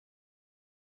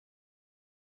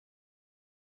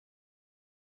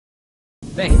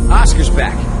Hey, Oscar's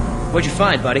back. What'd you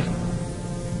find, buddy?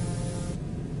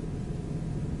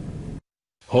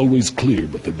 Hallway's clear,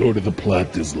 but the door to the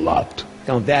plant is locked.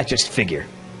 Don't that just figure?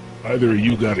 Either of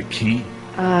you got a key?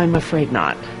 I'm afraid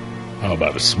not. How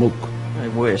about a smoke? I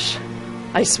wish.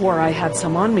 I swore I had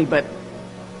some on me, but...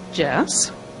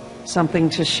 Jess? Something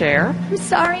to share? I'm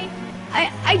sorry.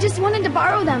 I just wanted to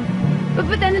borrow them.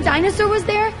 But then a dinosaur was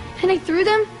there, and I threw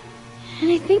them,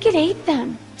 and I think it ate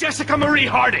them. Jessica Marie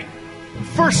Harding!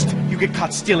 First, you get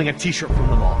caught stealing a t-shirt from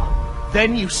the mall.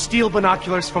 Then you steal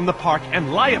binoculars from the park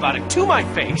and lie about it to my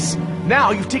face.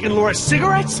 Now you've taken Laura's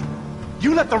cigarettes?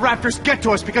 You let the raptors get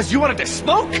to us because you wanted to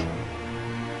smoke?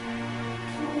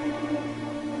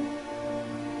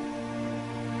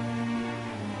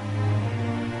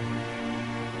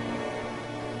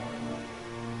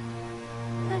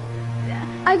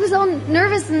 I was all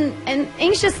nervous and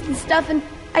anxious and stuff, and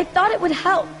I thought it would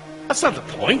help. That's not the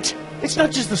point. It's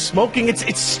not just the smoking,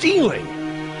 it's stealing.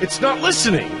 It's not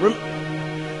listening.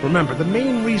 Remember, the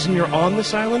main reason you're on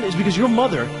this island is because your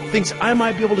mother thinks I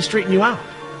might be able to straighten you out.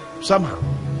 Somehow.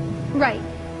 Right.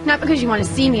 Not because you want to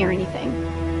see me or anything.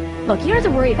 Look, you don't have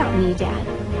to worry about me, Dad.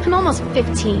 I'm almost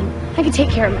 15. I can take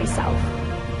care of myself.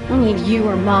 I don't need you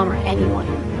or Mom or anyone.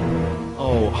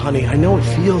 Oh, honey, I know it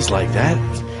feels like that.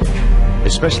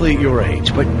 Especially at your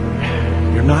age, but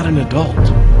you're not an adult.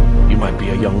 You might be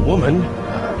a young woman,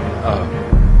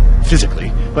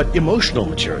 physically, but emotional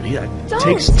maturity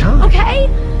takes time. Okay?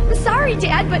 I'm sorry,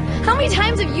 Dad, but how many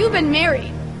times have you been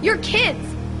married? Your kids.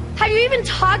 Have you even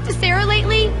talked to Sarah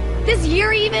lately? This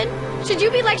year even? Should you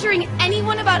be lecturing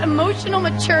anyone about emotional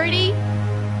maturity?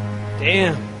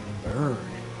 Damn,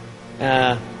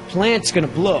 bird. Plant's gonna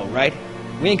blow, right?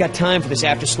 We ain't got time for this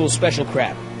after-school special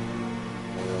crap.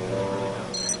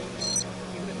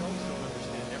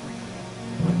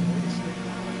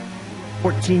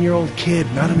 14-year-old kid,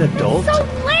 not an adult. So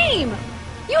lame!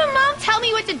 You and Mom tell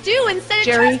me what to do instead of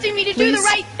Jerry, trusting me to do the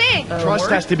right thing. Trust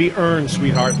has to be earned,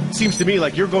 sweetheart. Seems to me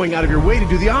like you're going out of your way to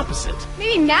do the opposite.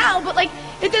 Maybe now, but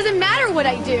it doesn't matter what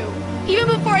I do. Even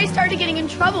before I started getting in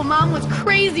trouble, Mom was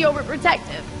crazy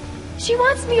overprotective. She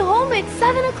wants me home at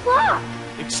 7 o'clock.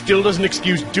 It still doesn't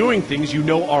excuse doing things you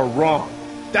know are wrong.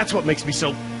 That's what makes me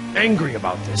so angry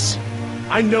about this.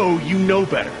 I know you know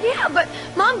better. Yeah, but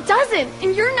Mom doesn't,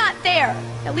 and you're not there.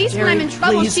 At least Jerry, when I'm in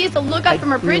trouble, please. she has to look up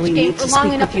from her bridge really game need for to long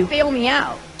speak enough with you. to bail me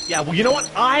out. Yeah, well, you know what?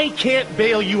 I can't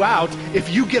bail you out if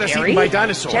you get us eaten by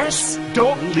dinosaurs. Jess,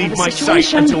 don't we leave have a my sight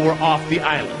situation. until we're off the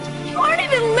island. You aren't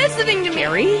even listening to me.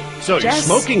 Jerry? So Jess,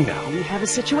 you're smoking now. We have a What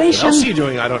situation. else are you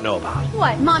doing I don't know about?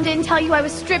 What, Mom didn't tell you I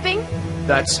was stripping?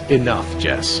 That's enough,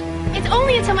 Jess. It's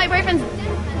only until my boyfriend's...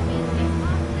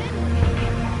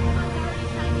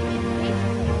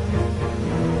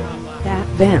 That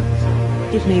vent.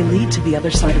 It may lead to the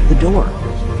other side of the door.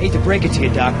 Hate to break it to you,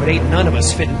 Doc, but ain't none of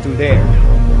us fitting through there.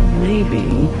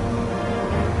 Maybe.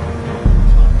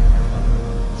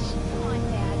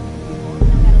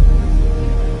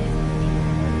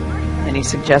 Any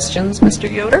suggestions, Mr.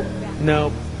 Yoder?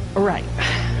 No. All right.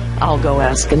 I'll go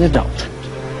ask an adult.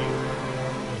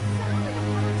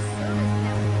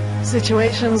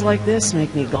 Situations like this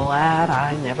make me glad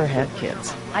I never had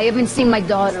kids. I haven't seen my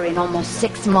daughter in almost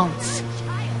 6 months.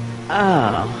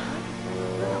 Oh.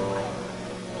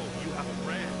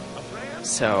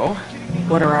 So,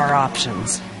 what are our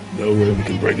options? No way we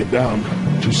can break it down.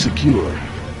 Too secure.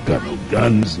 Got no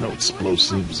guns, no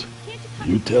explosives.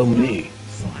 You tell me.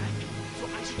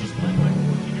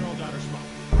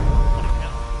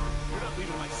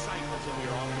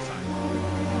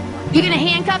 You gonna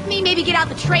handcuff me? Maybe get out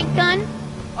the tranq gun?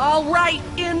 All right,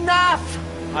 enough!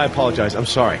 I apologize. I'm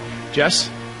sorry. Jess,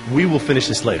 we will finish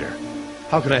this later.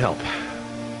 How can I help?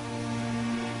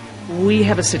 We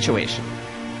have a situation.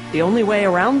 The only way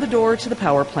around the door to the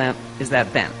power plant is that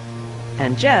vent.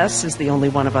 And Jess is the only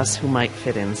one of us who might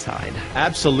fit inside.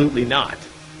 Absolutely not.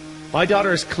 My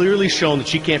daughter has clearly shown that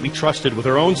she can't be trusted with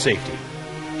her own safety.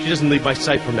 She doesn't leave my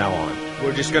sight from now on.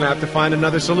 We're just gonna have to find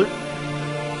another solution.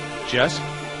 Jess?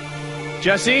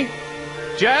 Jesse?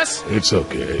 Jess? It's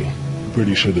okay.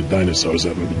 Pretty sure the dinosaurs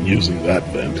haven't been using that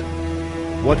vent.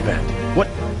 What vent?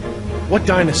 What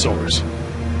dinosaurs?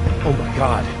 Oh my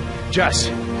god. Jess.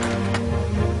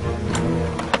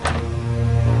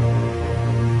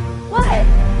 What?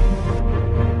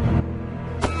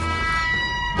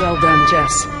 Well done,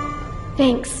 Jess.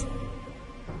 Thanks.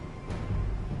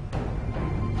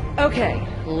 Okay,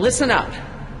 listen up.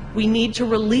 We need to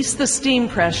release the steam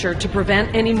pressure to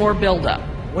prevent any more buildup.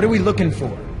 What are we looking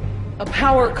for? A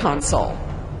power console.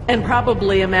 And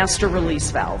probably a master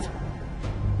release valve.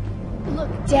 Look,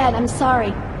 Dad, I'm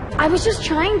sorry. I was just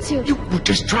trying to... You were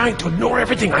just trying to ignore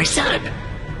everything I said.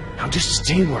 Now just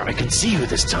stay where I can see you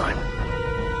this time.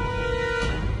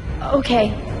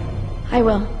 Okay. I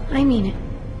will. I mean it.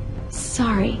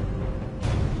 Sorry.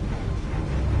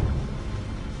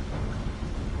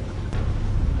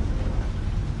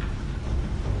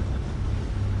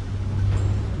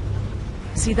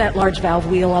 See that large valve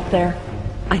wheel up there?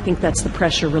 I think that's the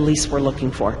pressure release we're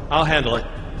looking for. I'll handle it.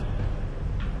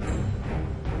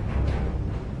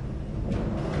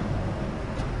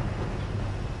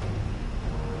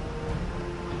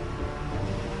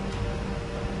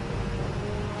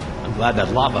 I'm glad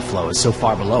that lava flow is so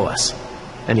far below us.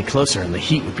 Any closer and the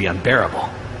heat would be unbearable.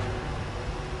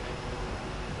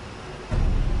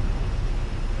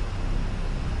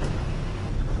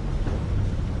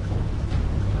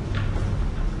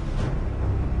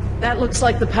 That looks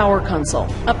like the power console,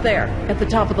 up there, at the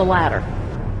top of the ladder.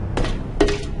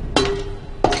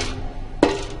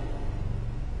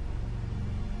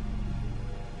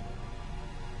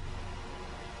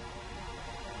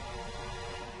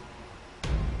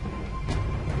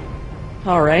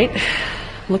 All right.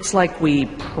 Looks like we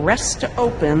pressed to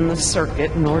open the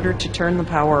circuit in order to turn the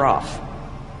power off.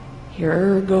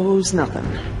 Here goes nothing.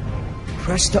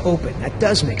 Press to open. That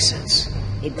does make sense.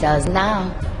 It does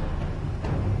now.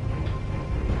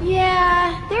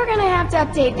 Yeah, they're gonna have to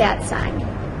update that sign.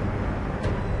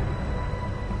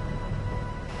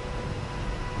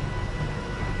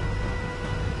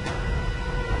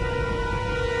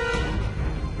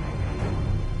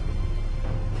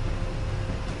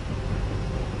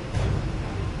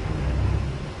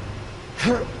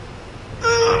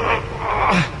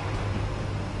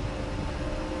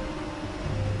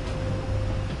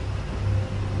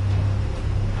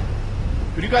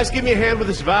 Could you guys give me a hand with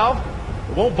this valve?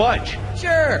 It won't budge.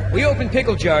 Sure, we open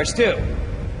pickle jars too.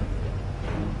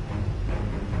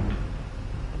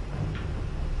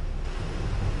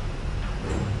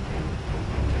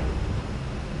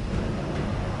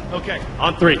 Okay,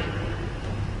 on 3.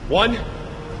 1,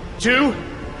 2,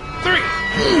 3.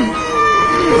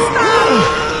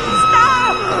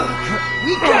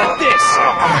 We got this!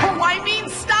 Oh, I mean,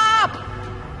 stop!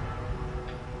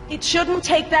 It shouldn't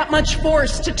take that much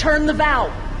force to turn the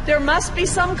valve. There must be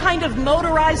some kind of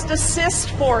motorized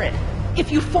assist for it.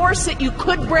 If you force it, you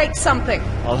could break something.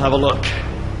 I'll have a look.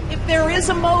 If there is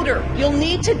a motor, you'll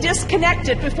need to disconnect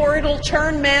it before it'll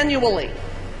turn manually.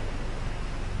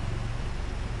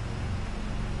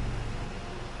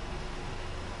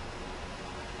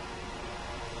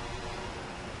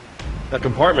 That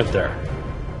compartment there.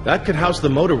 That could house the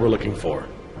motor we're looking for.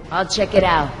 I'll check it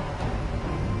out.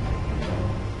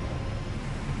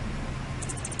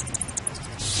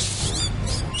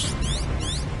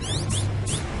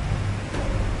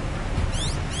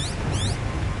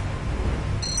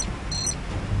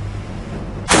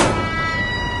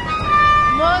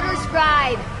 Motor's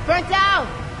fried. Burnt out.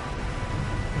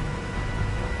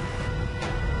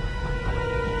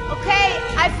 Okay,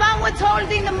 I found what's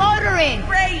holding the motor in.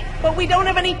 Great, but we don't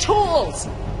have any tools.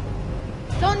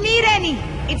 Don't need any.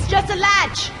 It's just a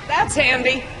latch. That's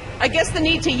handy. I guess the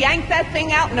need to yank that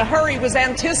thing out in a hurry was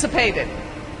anticipated.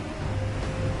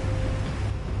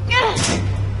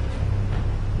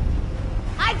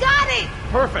 I got it.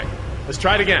 Perfect. Let's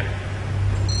try it again.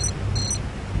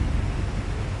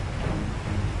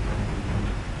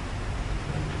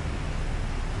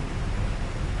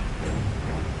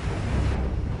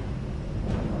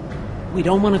 We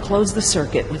don't want to close the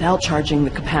circuit without charging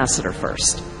the capacitor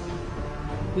first.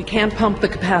 We can't pump the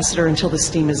capacitor until the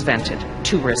steam is vented.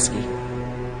 Too risky.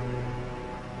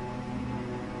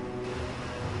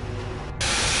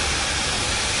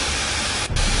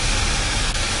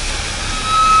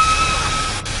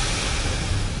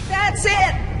 That's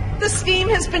it! The steam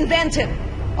has been vented.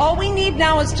 All we need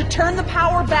now is to turn the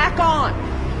power back on.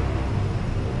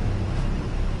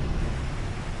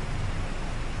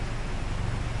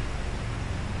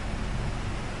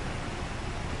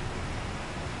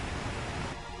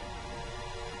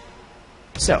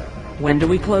 So, when do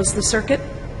we close the circuit?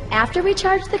 After we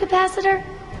charge the capacitor?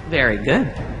 Very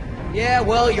good. Yeah,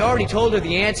 well, you already told her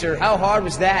the answer. How hard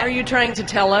was that? Are you trying to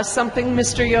tell us something,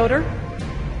 Mr. Yoder?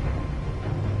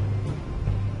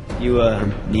 You,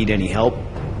 need any help?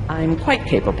 I'm quite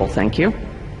capable, thank you.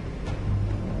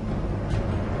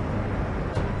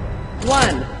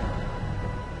 1,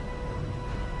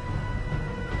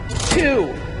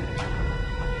 2,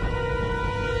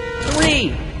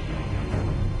 3,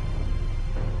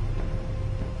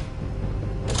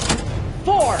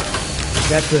 4.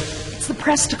 That's the... It's the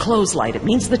press to close light. It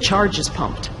means the charge is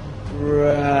pumped.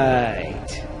 Right.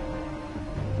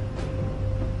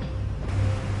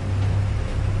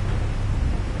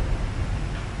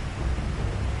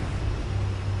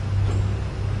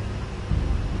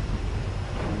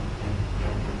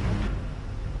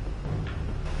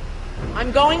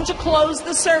 I'm going to close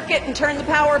the circuit and turn the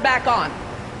power back on.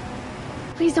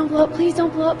 Please don't blow up, please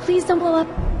don't blow up, please don't blow up.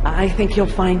 I think you'll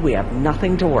find we have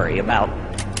nothing to worry about.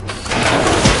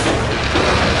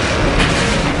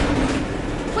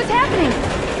 What's happening?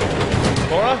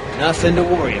 Laura? Nothing to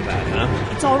worry about, huh?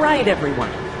 It's all right, everyone.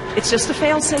 It's just a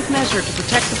fail-safe measure to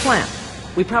protect the plant.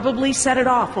 We probably set it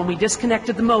off when we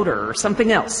disconnected the motor or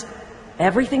something else.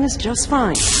 Everything is just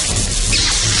fine.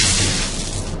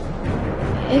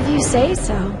 If you say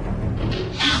so. Run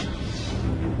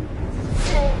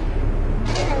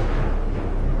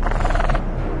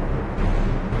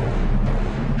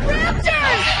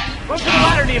for the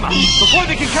ladder, Nima, before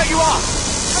they can cut you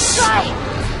off! I'll try!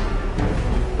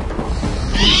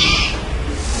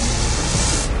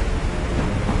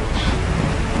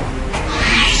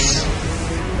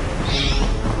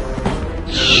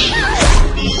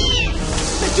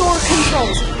 The door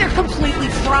controls, they're completely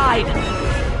fried.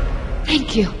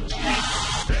 Thank you.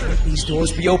 These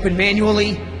doors be open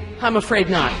manually? I'm afraid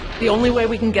not. The only way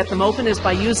we can get them open is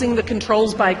by using the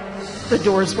controls by the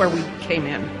doors where we came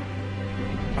in.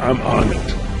 I'm on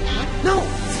it. No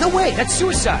way, that's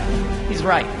suicide. He's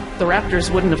right. The Raptors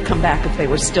wouldn't have come back if they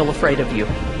were still afraid of you.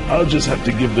 I'll just have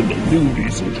to give them a new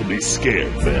reason to be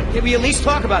scared then. Can we at least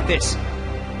talk about this?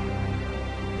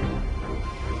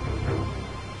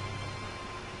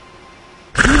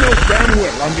 You know damn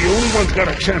well I'm the only one who's got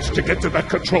a chance to get to that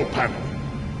control panel.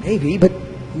 Maybe, but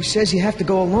who says you have to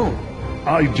go alone?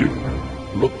 I do.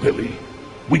 Look, Billy,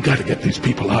 we gotta get these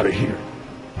people out of here.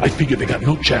 I figure they got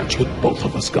no chance with both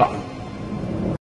of us gone.